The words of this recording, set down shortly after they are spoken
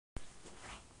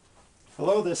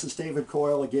Hello, this is David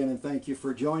Coyle again, and thank you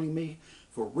for joining me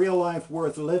for Real Life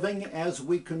Worth Living as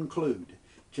we conclude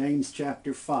James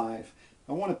chapter 5.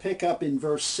 I want to pick up in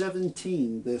verse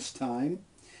 17 this time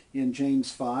in James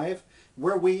 5,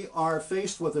 where we are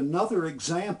faced with another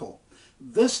example.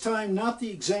 This time not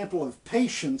the example of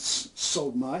patience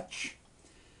so much,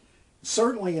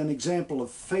 certainly an example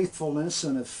of faithfulness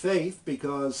and of faith,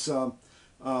 because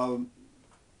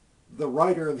the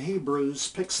writer of Hebrews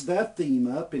picks that theme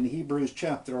up in Hebrews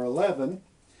chapter 11,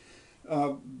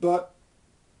 but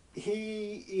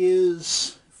he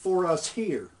is for us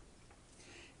here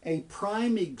a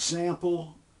prime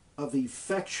example of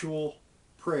effectual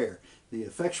prayer. The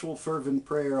effectual fervent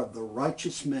prayer of the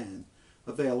righteous man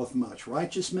availeth much.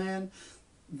 Righteous man,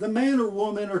 the man or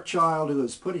woman or child who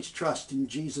has put his trust in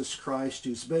Jesus Christ,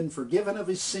 who's been forgiven of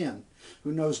his sin,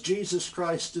 who knows Jesus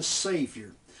Christ as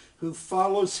Savior, who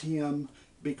follows him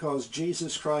because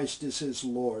Jesus Christ is his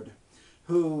Lord,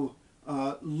 who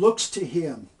looks to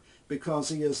him because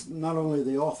he is not only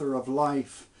the author of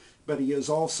life, but he is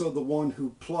also the one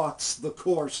who plots the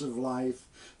course of life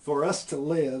for us to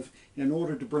live in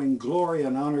order to bring glory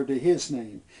and honor to his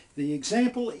name. The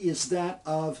example is that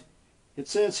of, it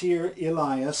says here,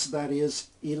 Elias, that is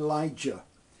Elijah.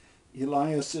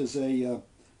 Elias is a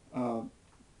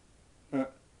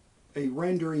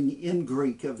rendering in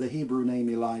Greek of the Hebrew name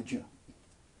Elijah.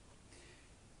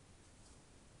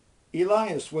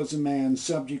 Elias was a man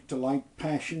subject to like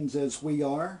passions as we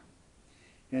are,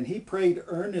 and he prayed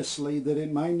earnestly that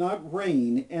it might not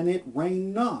rain, and it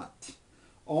rained not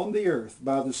on the earth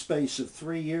by the space of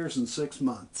 3 years and 6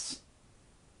 months.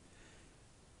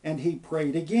 And he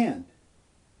prayed again,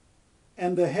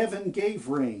 and the heaven gave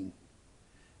rain,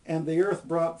 and the earth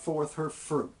brought forth her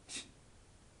fruit.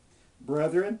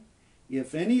 Brethren,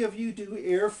 if any of you do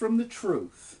err from the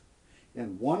truth,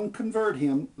 and one convert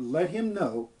him, let him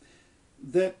know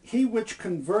that he which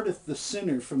converteth the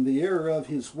sinner from the error of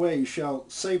his way shall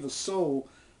save a soul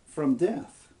from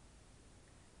death,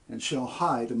 and shall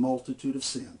hide a multitude of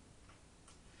sin.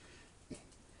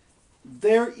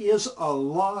 There is a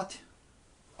lot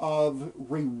of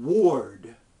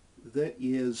reward that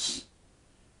is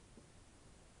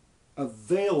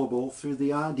available through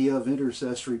the idea of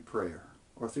intercessory prayer,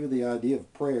 or through the idea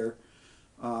of prayer,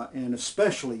 and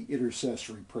especially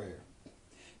intercessory prayer.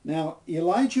 Now,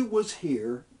 Elijah was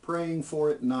here praying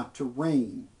for it not to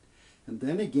rain, and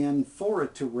then again for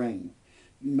it to rain.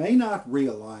 You may not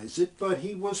realize it, but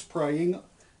he was praying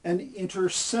an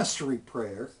intercessory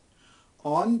prayer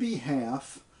on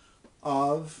behalf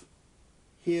of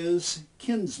his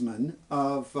kinsmen,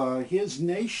 of his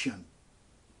nation.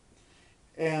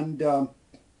 And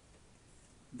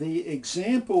the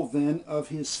example then of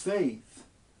his faith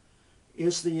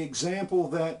is the example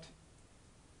that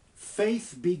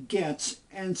faith begets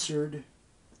answered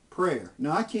prayer.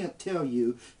 Now, I can't tell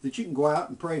you that you can go out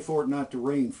and pray for it not to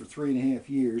rain for 3.5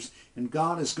 years, and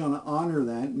God is going to honor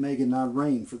that and make it not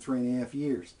rain for 3.5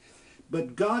 years.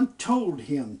 But God told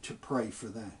him to pray for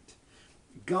that.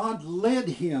 God led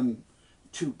him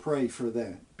to pray for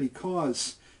that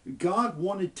because God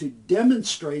wanted to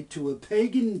demonstrate to a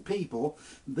pagan people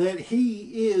that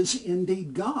he is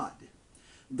indeed God,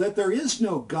 that there is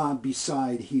no God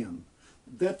beside him,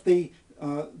 that the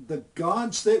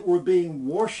gods that were being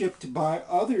worshipped by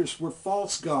others were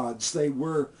false gods. They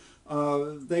were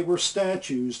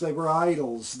statues, they were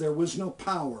idols, there was no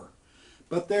power.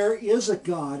 But there is a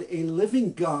God, a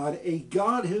living God, a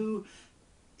God who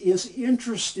is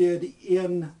interested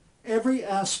in every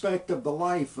aspect of the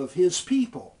life of his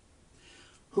people,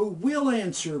 who will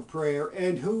answer prayer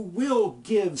and who will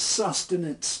give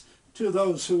sustenance to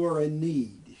those who are in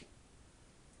need,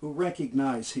 who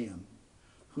recognize him,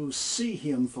 who see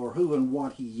him for who and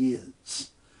what he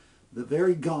is, the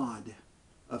very God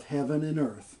of heaven and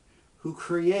earth, who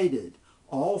created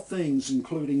all things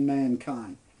including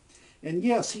mankind. And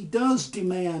yes, he does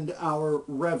demand our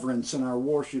reverence and our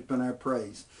worship and our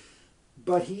praise,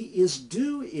 but he is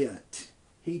due it.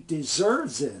 He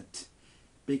deserves it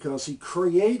because he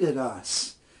created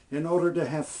us in order to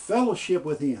have fellowship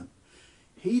with him.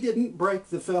 He didn't break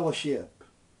the fellowship.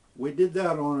 We did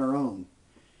that on our own.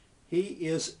 He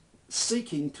is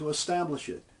seeking to establish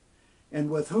it.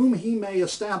 And with whom he may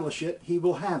establish it, he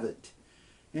will have it.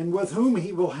 And with whom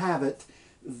he will have it,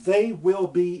 they will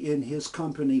be in his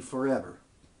company forever.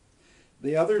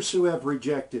 The others who have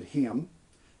rejected him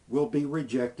will be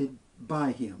rejected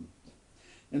by him.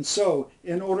 And so,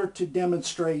 in order to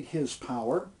demonstrate his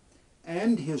power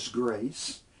and his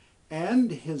grace and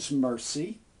his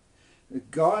mercy,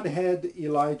 God had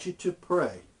Elijah to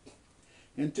pray,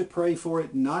 and to pray for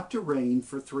it not to rain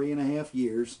for 3.5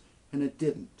 years, and it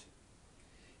didn't.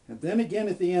 And then again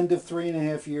at the end of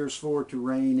 3.5 years for it to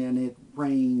rain, and it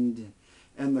rained,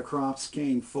 and the crops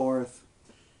came forth,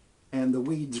 and the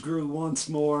weeds grew once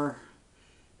more,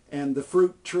 and the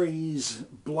fruit trees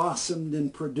blossomed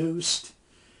and produced,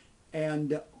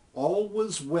 and all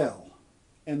was well,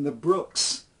 and the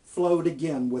brooks flowed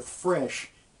again with fresh,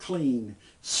 clean,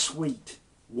 sweet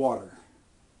water.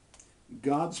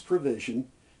 God's provision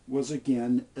was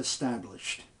again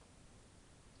established.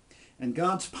 And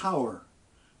God's power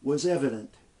was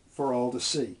evident for all to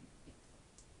see.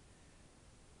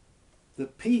 The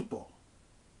people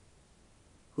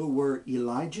who were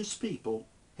Elijah's people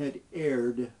had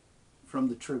erred from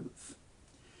the truth.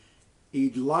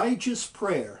 Elijah's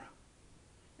prayer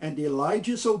and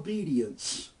Elijah's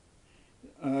obedience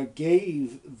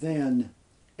gave then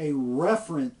a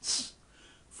reference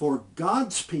for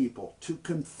God's people to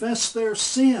confess their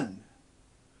sin,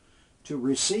 to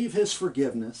receive his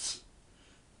forgiveness,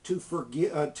 to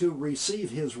receive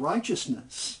his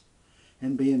righteousness,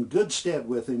 and be in good stead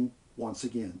with him once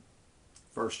again.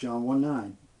 1 John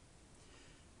 1:9.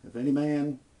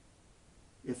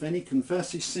 If any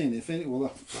confess his sin, you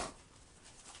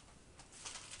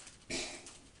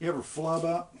ever flub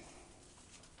up?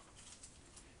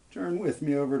 Turn with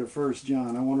me over to 1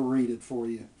 John. I want to read it for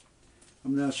you.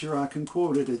 I'm not sure I can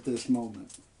quote it at this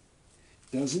moment.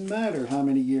 Doesn't matter how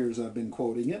many years I've been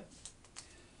quoting it.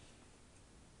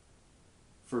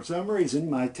 For some reason,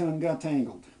 my tongue got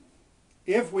tangled.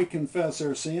 If we confess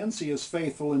our sins, he is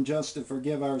faithful and just to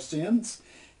forgive our sins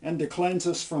and to cleanse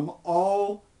us from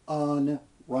all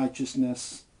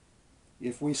unrighteousness.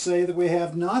 If we say that we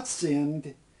have not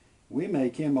sinned, we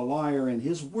make him a liar, and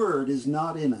his word is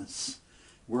not in us.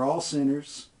 We're all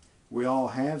sinners. We all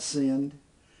have sinned.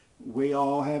 We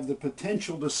all have the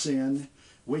potential to sin.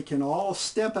 We can all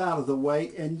step out of the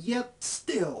way, and yet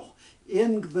still,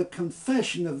 in the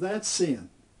confession of that sin,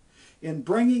 in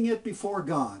bringing it before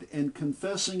God and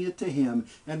confessing it to him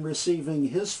and receiving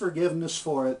his forgiveness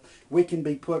for it, we can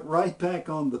be put right back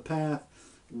on the path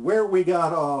where we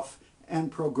got off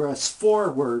and progress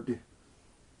forward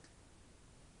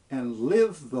and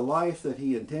live the life that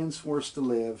he intends for us to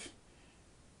live,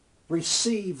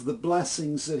 receive the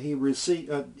blessings that he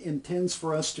intends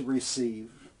for us to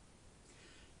receive,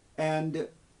 and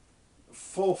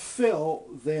fulfill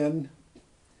then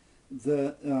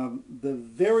the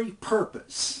very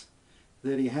purpose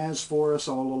that he has for us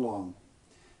all along,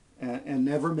 and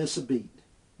never miss a beat,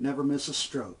 never miss a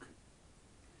stroke,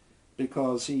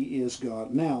 because he is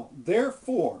God. Now,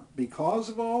 therefore, because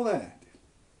of all that,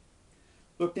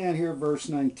 look down here at verse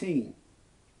 19.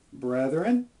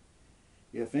 Brethren,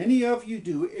 if any of you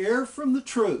do err from the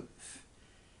truth,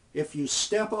 if you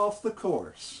step off the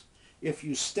course, if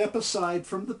you step aside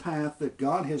from the path that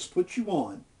God has put you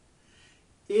on,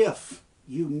 if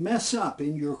you mess up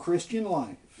in your Christian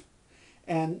life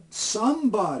and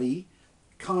somebody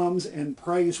comes and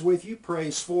prays with you,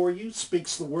 prays for you,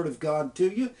 speaks the word of God to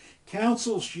you,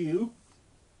 counsels you,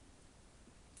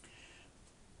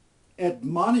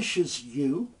 admonishes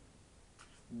you,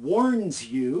 warns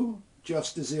you,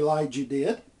 just as Elijah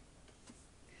did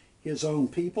his own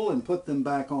people and put them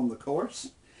back on the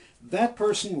course, that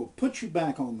person will put you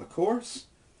back on the course,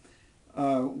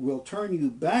 will turn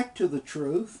you back to the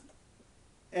truth.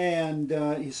 And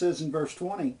he says in verse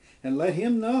 20, and let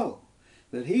him know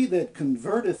that he that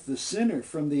converteth the sinner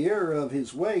from the error of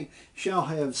his way shall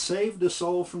have saved a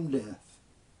soul from death.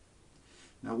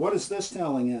 Now what is this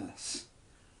telling us?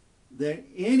 That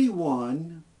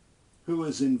anyone who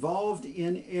is involved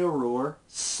in error,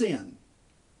 sin,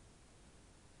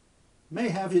 may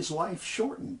have his life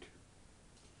shortened.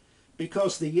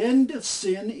 Because the end of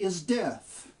sin is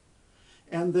death.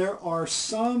 And there are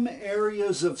some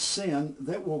areas of sin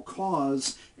that will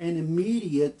cause an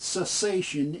immediate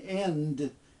cessation,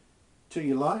 end to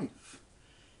your life.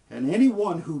 And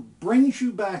anyone who brings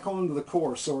you back onto the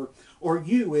course, or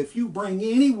you, if you bring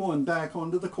anyone back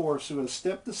onto the course who has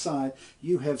stepped aside,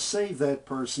 you have saved that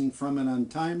person from an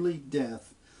untimely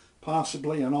death,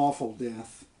 possibly an awful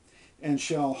death, and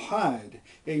shall hide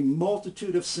a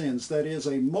multitude of sins. That is,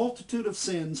 a multitude of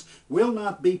sins will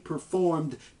not be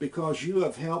performed because you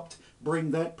have helped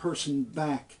bring that person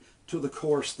back to the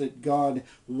course that God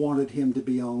wanted him to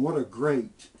be on. What a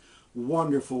great,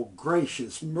 wonderful,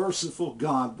 gracious, merciful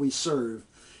God we serve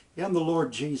in the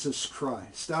Lord Jesus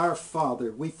Christ. Our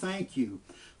Father, we thank you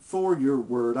for your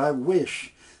word. I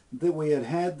wish that we had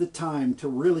had the time to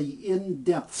really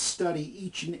in-depth study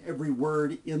each and every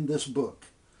word in this book.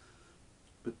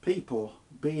 But people,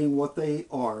 being what they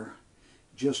are,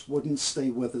 just wouldn't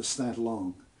stay with us that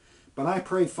long. But I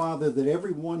pray, Father, that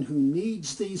everyone who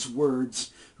needs these words,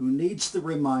 who needs the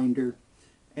reminder,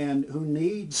 and who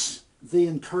needs the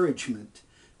encouragement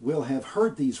will have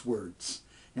heard these words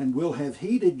and will have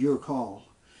heeded your call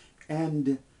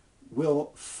and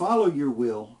will follow your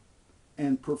will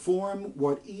and perform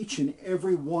what each and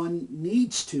every one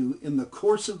needs to in the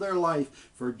course of their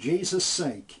life for Jesus'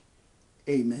 sake.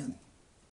 Amen.